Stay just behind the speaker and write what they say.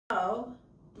Hello,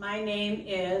 my name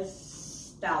is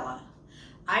Stella.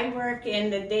 I work in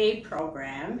the day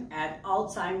program at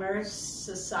Alzheimer's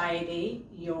Society,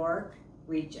 York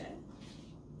Region.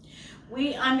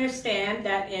 We understand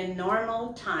that in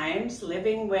normal times,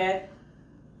 living with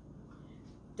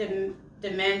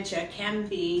dementia can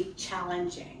be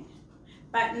challenging.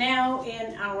 But now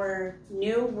in our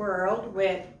new world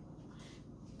with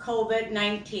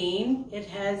COVID-19, it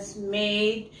has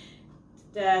made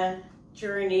the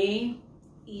journey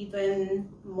even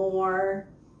more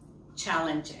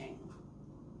challenging.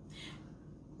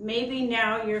 Maybe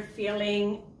now you're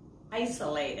feeling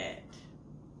isolated.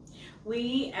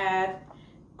 We at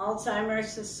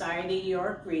Alzheimer's Society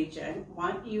York Region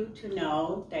want you to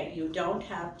know that you don't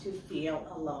have to feel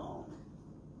alone.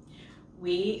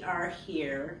 We are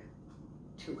here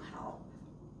to help.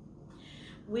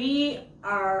 We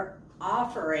are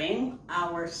offering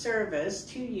our service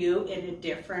to you in a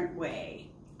different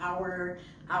way. Our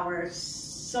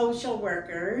social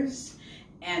workers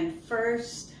and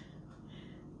first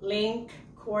link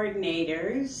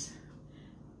coordinators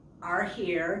are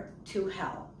here to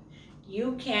help.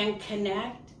 You can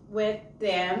connect with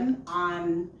them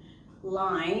online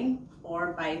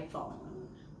or by phone.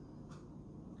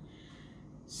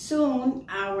 Soon,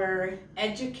 our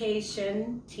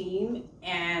education team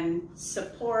and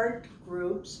support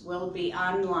groups will be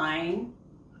online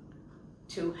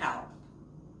to help.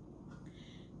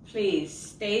 Please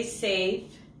stay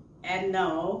safe and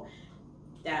know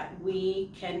that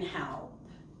we can help.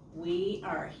 We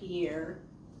are here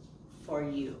for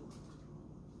you.